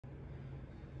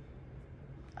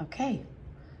Okay,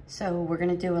 so we're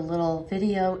gonna do a little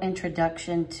video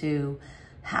introduction to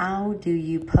how do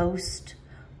you post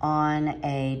on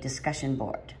a discussion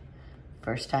board.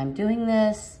 First time doing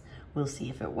this, we'll see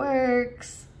if it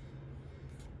works.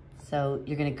 So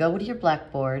you're gonna go to your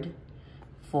Blackboard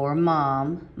for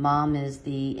MOM. MOM is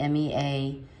the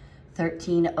MEA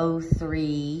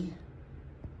 1303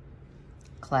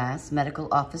 class, Medical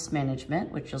Office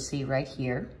Management, which you'll see right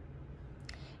here.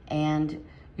 And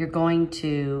you're going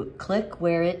to click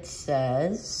where it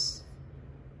says,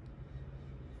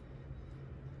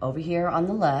 over here on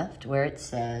the left, where it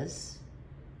says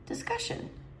discussion.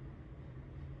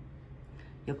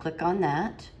 You'll click on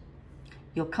that.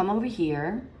 You'll come over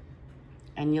here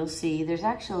and you'll see there's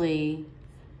actually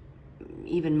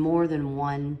even more than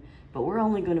one, but we're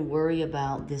only going to worry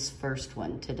about this first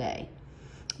one today.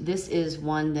 This is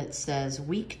one that says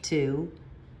week 2,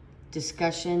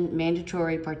 discussion,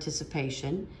 mandatory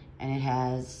participation, and it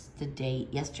has the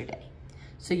date yesterday.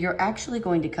 So you're actually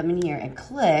going to come in here and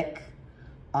click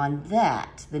on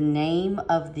that, the name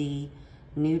of the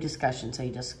new discussion. So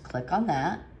you just click on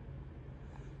that,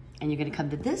 and you're gonna come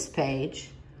to this page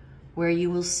where you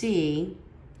will see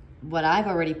what I've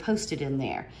already posted in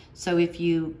there. So if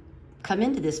you come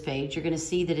into this page, you're gonna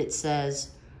see that it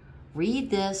says, read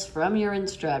this from your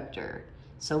instructor.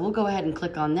 So we'll go ahead and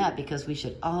click on that because we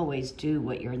should always do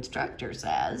what your instructor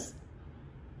says.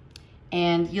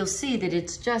 And you'll see that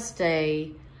it's just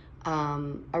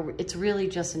it's really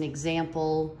just an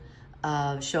example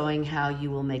showing how you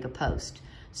will make a post.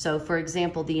 So for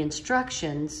example, the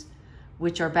instructions,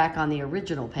 which are back on the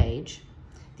original page,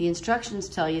 the instructions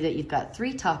tell you that you've got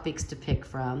 3 topics to pick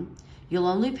from. You'll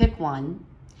only pick one,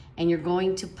 and you're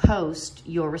going to post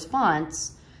your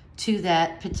response to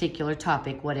that particular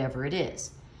topic, whatever it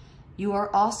is. You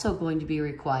are also going to be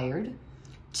required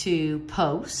to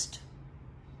post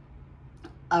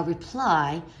a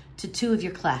reply to 2 of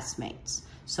your classmates.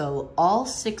 So all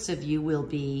 6 of you will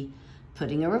be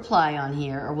putting a reply on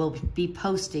here, or will be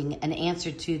posting an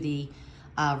answer to the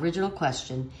original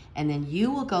question, and then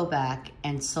you will go back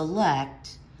and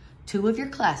select 2 of your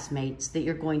classmates that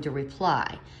you're going to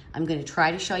reply. I'm going to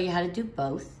try to show you how to do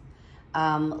both.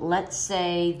 Let's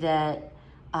say that,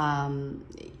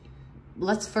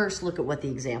 let's first look at what the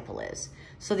example is.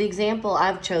 So the example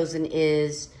I've chosen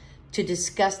is to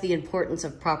discuss the importance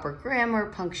of proper grammar,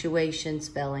 punctuation,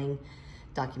 spelling,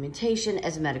 documentation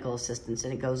as medical assistants,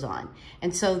 and it goes on.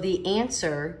 And so the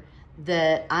answer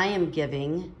that I am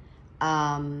giving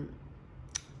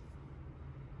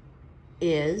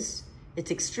is,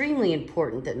 it's extremely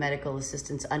important that medical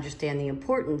assistants understand the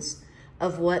importance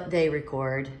of what they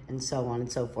record, and so on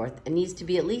and so forth. It needs to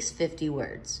be at least 50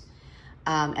 words.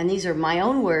 And these are my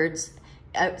own words.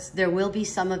 There will be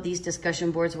some of these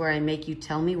discussion boards where I make you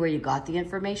tell me where you got the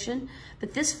information,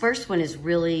 but this first one is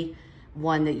really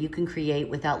one that you can create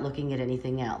without looking at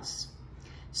anything else.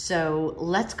 So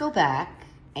let's go back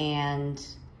and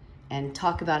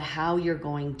talk about how you're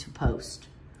going to post.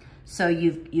 So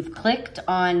you've clicked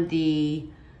on the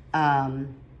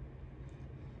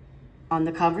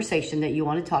conversation that you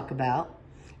want to talk about,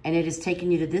 and it has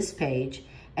taken you to this page.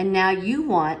 And now you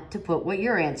want to put what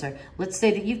your answer. Let's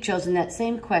say that you've chosen that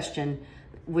same question,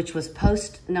 which was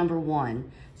post number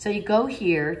 1. So you go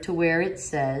here to where it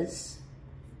says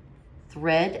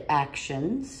thread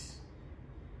actions.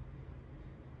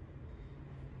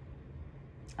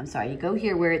 I'm sorry, you go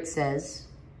here where it says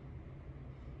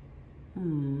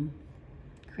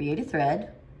create a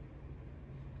thread.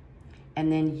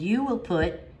 And then you will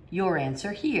put your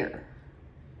answer here.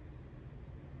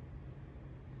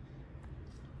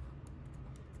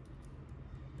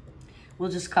 We'll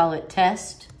just call it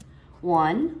test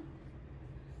 1,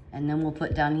 and then we'll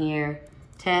put down here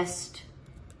test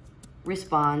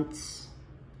response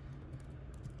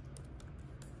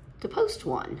to post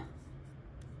 1.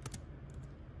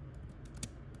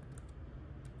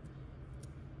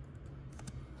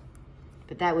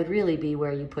 But that would really be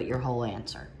where you put your whole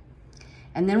answer.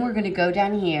 And then we're going to go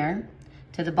down here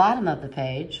to the bottom of the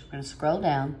page. We're going to scroll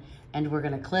down, and we're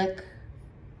going to click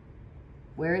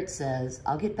where it says,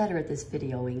 I'll get better at this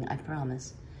videoing, I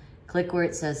promise. Click where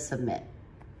it says submit.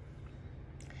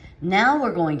 Now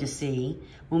we're going to see,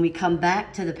 when we come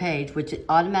back to the page, which it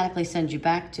automatically sends you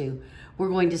back to, we're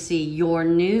going to see your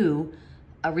new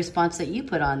response that you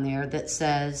put on there that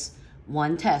says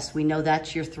 1 test. We know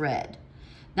that's your thread.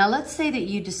 Now let's say that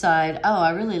you decide, oh,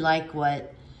 I really like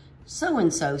what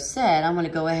so-and-so said. I'm going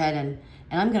to go ahead and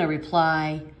I'm going to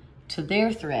reply to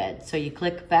their thread. So you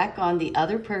click back on the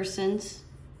other person's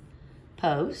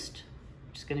post,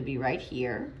 which is going to be right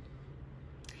here.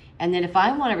 And then if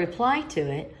I want to reply to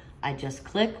it, I just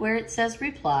click where it says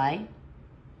reply,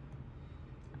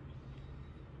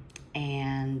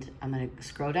 and I'm gonna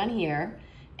scroll down here,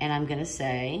 and I'm gonna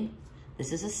say,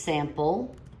 this is a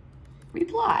sample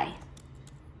reply.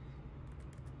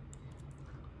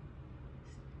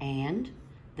 And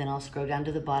then I'll scroll down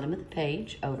to the bottom of the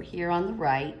page over here on the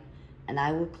right, and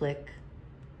I will click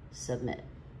submit.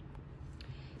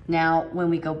 Now, when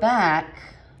we go back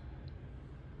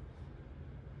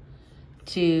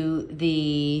to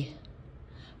the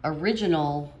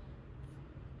original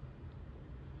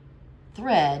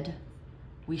thread,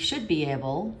 we should be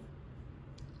able,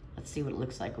 let's see what it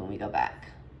looks like when we go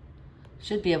back.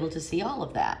 Should be able to see all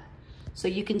of that. So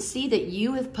you can see that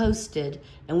you have posted,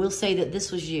 and we'll say that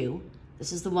this was you.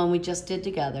 This is the one we just did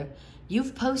together.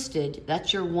 You've posted,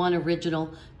 that's your one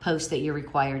original post that you're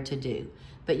required to do.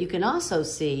 But you can also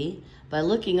see by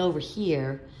looking over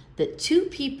here that 2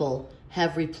 people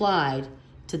have replied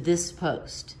to this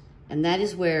post. And that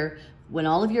is where, when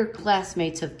all of your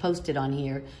classmates have posted on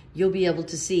here, you'll be able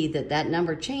to see that that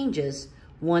number changes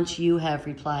once you have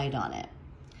replied on it.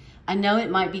 I know it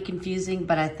might be confusing,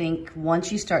 but I think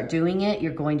once you start doing it,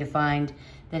 you're going to find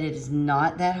that it is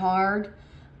not that hard.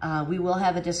 We will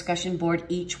have a discussion board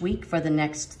each week for the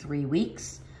next 3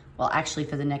 weeks. Well, actually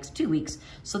for the next 2 weeks.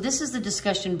 So this is the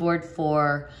discussion board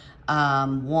for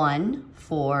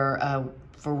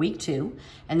for week 2,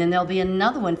 and then there'll be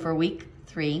another one for week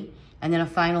 3, and then a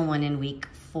final one in week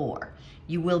 4.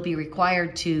 You will be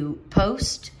required to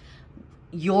post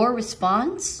your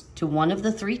response to one of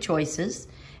the 3 choices,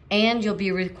 and you'll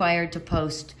be required to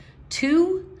post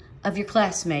 2 of your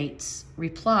classmates'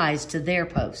 replies to their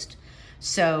post.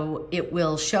 So it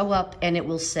will show up and it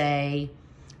will say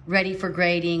ready for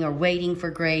grading or waiting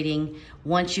for grading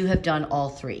once you have done all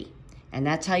 3. And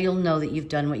that's how you'll know that you've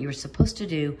done what you were supposed to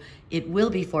do. It will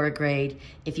be for a grade.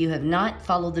 If you have not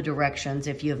followed the directions,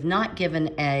 if you have not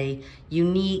given a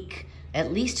unique,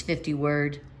 at least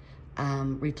 50-word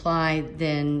reply,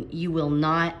 then you will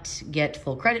not get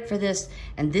full credit for this.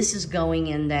 And this is going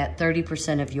in that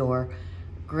 30% of your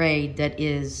grade that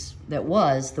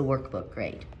was the workbook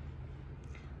grade.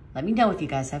 Let me know if you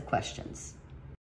guys have questions.